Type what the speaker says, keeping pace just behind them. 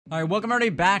Alright, welcome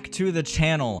everybody back to the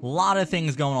channel. A lot of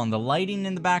things going on. The lighting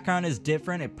in the background is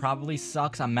different. It probably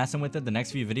sucks. I'm messing with it. The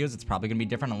next few videos, it's probably gonna be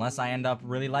different unless I end up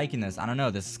really liking this. I don't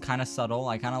know. This is kind of subtle.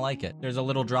 I kind of like it. There's a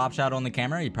little drop shadow on the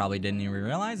camera. You probably didn't even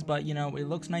realize, but you know, it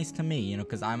looks nice to me, you know,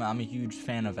 because I'm a huge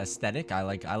fan of aesthetic. I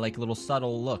like little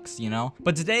subtle looks, you know.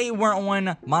 But today we're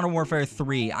on Modern Warfare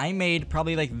 3. I made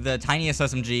probably like the tiniest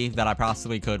SMG that I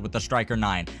possibly could with the Striker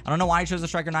 9. I don't know why I chose the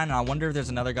Striker 9, and I wonder if there's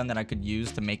another gun that I could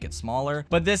use to make it smaller.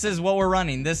 But this is what we're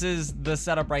running. This is the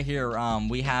setup right here.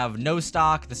 We have no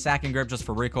stock, the sack and grip just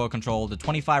for recoil control, the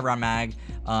 25 round mag,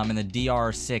 and the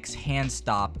DR6 hand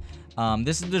stop.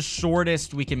 This is the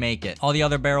shortest we can make it. All the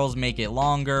other barrels make it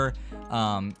longer.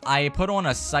 I put on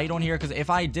a sight on here because if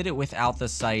I did it without the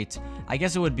sight, I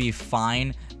guess it would be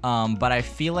fine. But I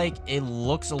feel like it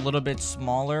looks a little bit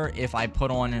smaller if I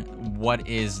put on what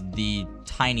is the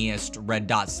tiniest red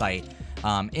dot sight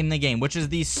in the game, which is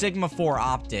the Sigma 4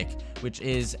 optic, which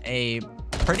is a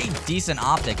pretty decent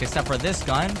optic, except for this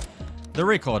gun. The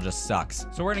recoil just sucks.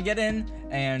 So we're gonna get in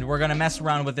and we're gonna mess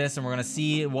around with this and we're gonna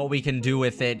see what we can do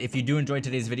with it. If you do enjoy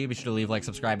today's video, be sure to leave a like,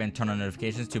 subscribe, and turn on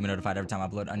notifications to be notified every time I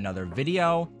upload another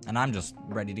video. And I'm just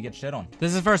ready to get shit on.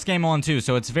 This is the first game on too,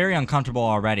 so it's very uncomfortable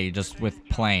already just with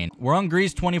playing. We're on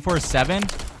grease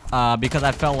 24/7 because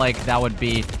I felt like that would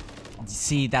be...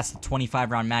 See, that's the 25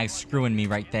 round mag screwing me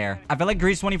right there. I feel like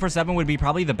grease 24/7 would be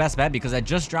probably the best bet because I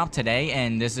just dropped today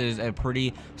and this is a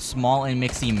pretty small and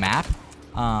mixy map.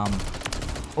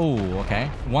 Oh, okay.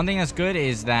 One thing that's good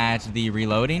is that the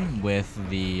reloading with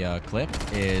the clip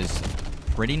is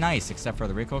pretty nice, except for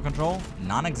the recoil control,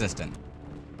 non-existent.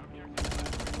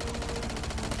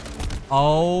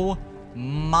 Oh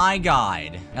my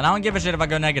god. And I don't give a shit if I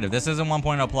go negative. This isn't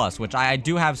 1.0 plus, which I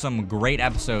do have some great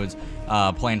episodes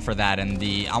planned for that, and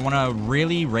I want to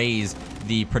really raise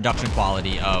the production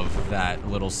quality of that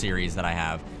little series that I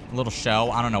have. Little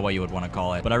show, I don't know what you would want to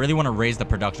call it, but I really want to raise the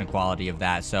production quality of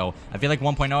that. So I feel like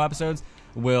 1.0 episodes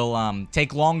will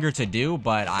take longer to do,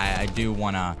 but I do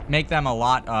want to make them a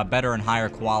lot better and higher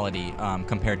quality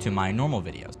compared to my normal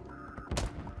videos.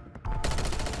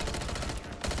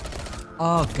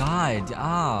 Oh god,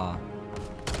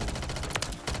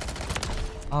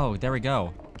 oh, there we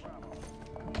go.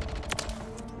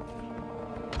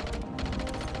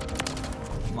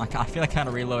 Oh my god, I feel like I kind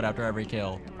of reload after every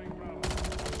kill.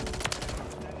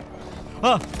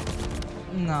 Oh!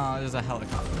 No, there's a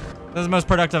helicopter. This is the most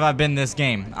productive I've been this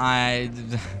game.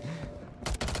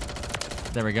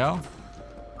 There we go.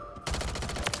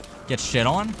 Get shit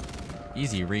on.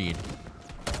 Easy read.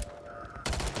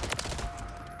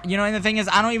 You know, and the thing is,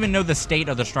 I don't even know the state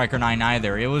of the Striker 9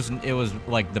 either. It was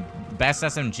like the best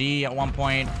SMG at one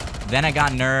point. Then it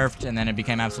got nerfed, and then it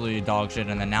became absolutely dog shit.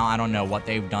 And then now I don't know what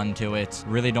they've done to it.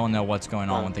 Really don't know what's going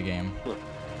on with the game.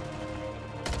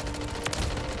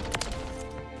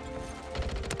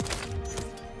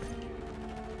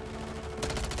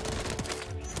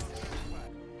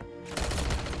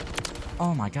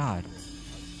 Oh my god.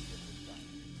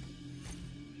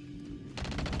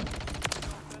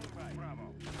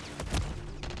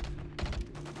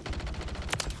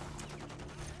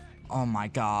 Oh my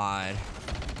god.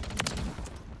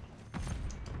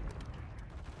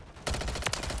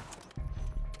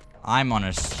 I'm on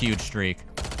a huge streak.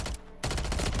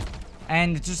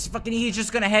 And just fucking, he's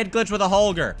just gonna head glitch with a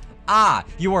Holger. Ah,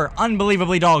 you were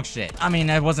unbelievably dog shit. I mean,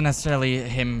 it wasn't necessarily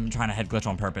him trying to head glitch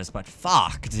on purpose, but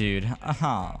fuck, dude.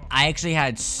 I actually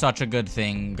had such a good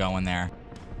thing going there.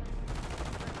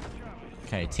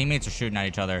 Okay, teammates are shooting at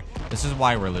each other. This is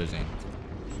why we're losing.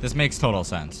 This makes total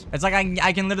sense. It's like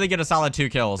I can literally get a solid 2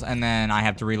 kills and then I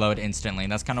have to reload instantly.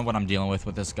 That's kind of what I'm dealing with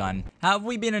this gun. How have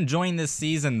we been enjoying this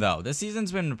season though? This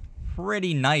season's been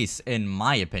pretty nice in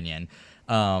my opinion.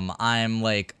 I'm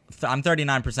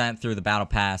 39% through the battle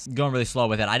pass, going really slow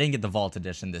with it. I didn't get the vault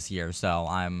edition this year, so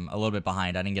I'm a little bit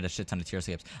behind. I didn't get a shit ton of tier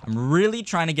escapes. I'm really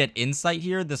trying to get insight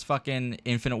here. This fucking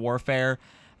Infinite Warfare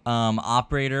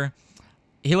operator.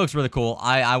 He looks really cool.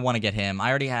 I want to get him. I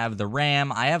already have the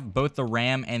RAM. I have both the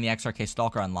RAM and the XRK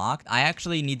Stalker unlocked. I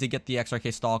actually need to get the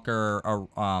XRK Stalker or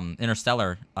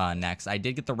Interstellar next. I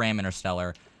did get the RAM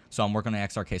Interstellar, so I'm working on the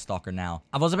XRK Stalker now.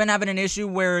 I've also been having an issue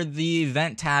where the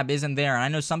event tab isn't there, and I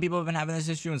know some people have been having this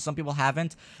issue and some people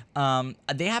haven't.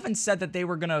 They haven't said that they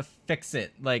were gonna fix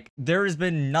it. Like, there has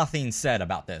been nothing said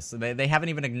about this. They haven't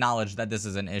even acknowledged that this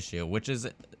is an issue, which is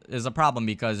a problem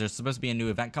because there's supposed to be a new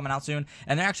event coming out soon,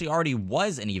 and there actually already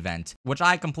was an event, which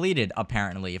I completed,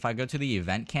 apparently. If I go to the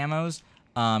event camos,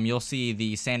 you'll see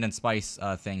the Sand and Spice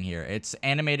thing here. It's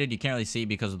animated. You can't really see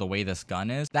because of the way this gun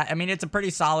is. I mean, it's a pretty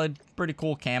solid, pretty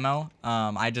cool camo.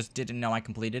 I just didn't know I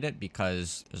completed it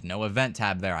because there's no event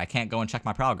tab there. I can't go and check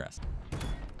my progress.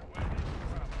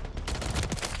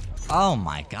 Oh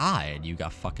my god, you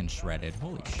got fucking shredded.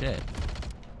 Holy shit.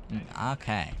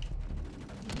 Okay.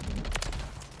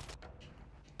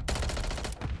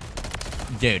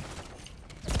 Dude.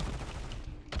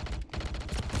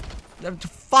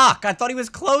 Fuck, I thought he was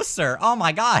closer. Oh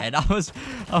my god, I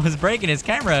was breaking his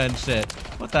camera and shit.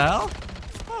 What the hell?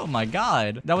 Oh my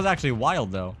god. That was actually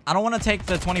wild though. I don't want to take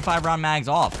the 25 round mags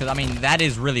off because I mean that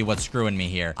is really what's screwing me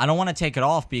here. I don't want to take it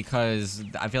off because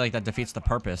I feel like that defeats the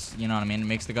purpose. You know what I mean? It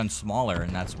makes the gun smaller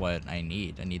and that's what I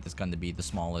need. I need this gun to be the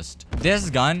smallest. This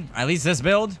gun, at least this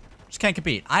build, just can't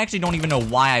compete. I actually don't even know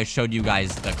why I showed you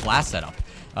guys the class setup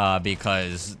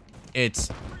because it's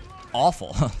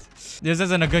awful. This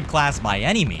isn't a good class by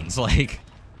any means. Like,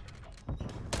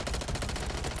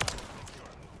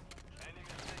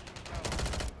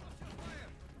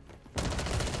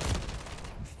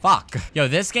 fuck. Yo,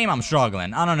 this game I'm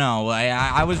struggling. I don't know.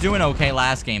 I was doing okay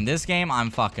last game. This game I'm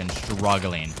fucking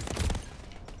struggling.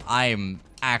 I'm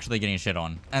actually getting shit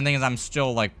on. And the thing is, I'm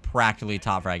still like practically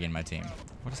top fragging my team.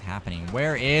 What is happening?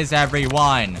 Where is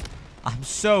everyone? I'm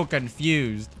so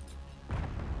confused.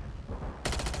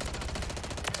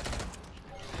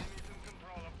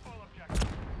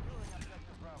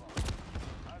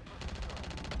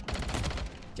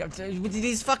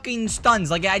 These fucking stuns,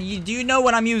 like, do you know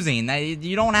what I'm using?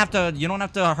 You don't have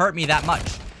to hurt me that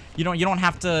much. You don't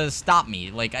have to stop me.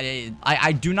 Like,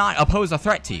 I do not oppose a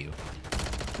threat to you.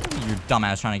 You're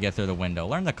dumbass trying to get through the window.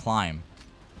 Learn to climb.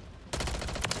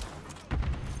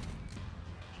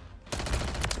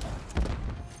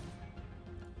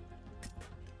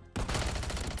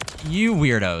 You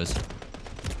weirdos.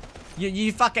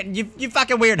 You fucking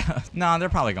weirdos. No, they're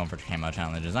probably going for camo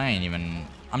challenges.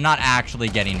 I'm not actually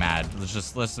getting mad.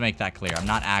 Let's make that clear. I'm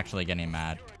not actually getting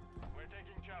mad.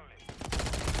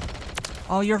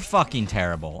 Oh, you're fucking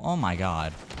terrible. Oh my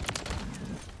god.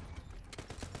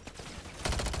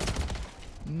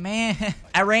 Man,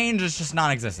 at range it's just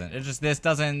non-existent. It's just this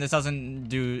doesn't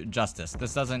do justice.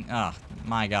 This doesn't. Oh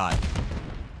my god.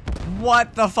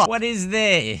 What the fuck? What is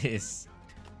this?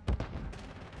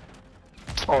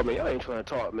 Oh man, y'all ain't trying to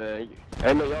talk, man.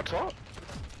 Ain't no y'all talk.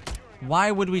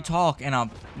 Why would we talk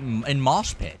in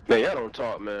mosh pit? Man, y'all don't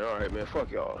talk, man. All right, man.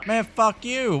 Fuck y'all. Man, fuck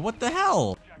you. What the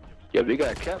hell? Yeah, we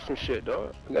got cap some shit,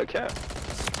 dog. We got cap.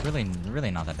 It's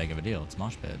really not that big of a deal. It's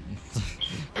mosh pit.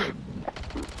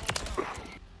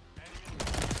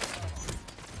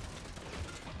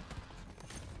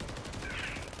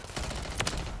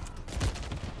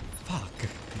 Fuck.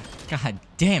 God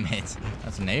damn it.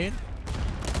 That's a nade?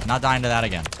 Not dying to that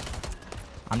again.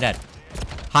 I'm dead.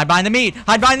 Hide behind the meat!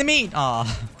 Hide behind the meat!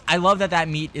 Aw. I love that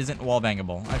meat isn't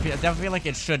wallbangable. I definitely feel like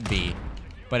it should be,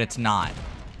 but it's not.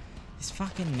 These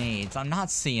fucking nades. I'm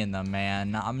not seeing them,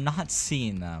 man. I'm not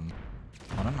seeing them.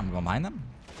 Hold on, I'm going behind them.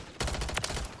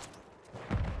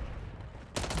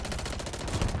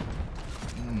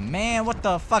 Man, what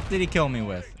the fuck did he kill me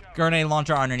with? Grenade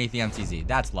launcher underneath the MCZ.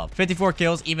 That's love. 54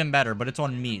 kills, even better, but it's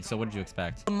on meat, so what did you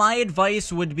expect? My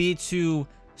advice would be to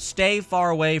stay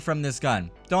far away from this gun.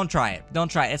 Don't try it. Don't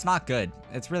try it. It's not good.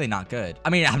 It's really not good.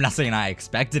 I mean, I'm not saying I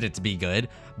expected it to be good,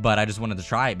 but I just wanted to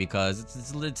try it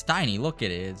because it's tiny. Look at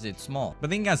it. It's small.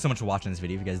 But thank you guys so much for watching this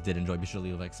video. If you guys did enjoy, be sure to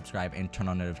leave a like, subscribe, and turn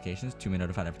on notifications to be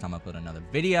notified every time I upload another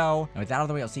video. And with that out of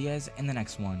the way, I'll see you guys in the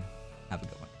next one. Have a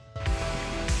good one.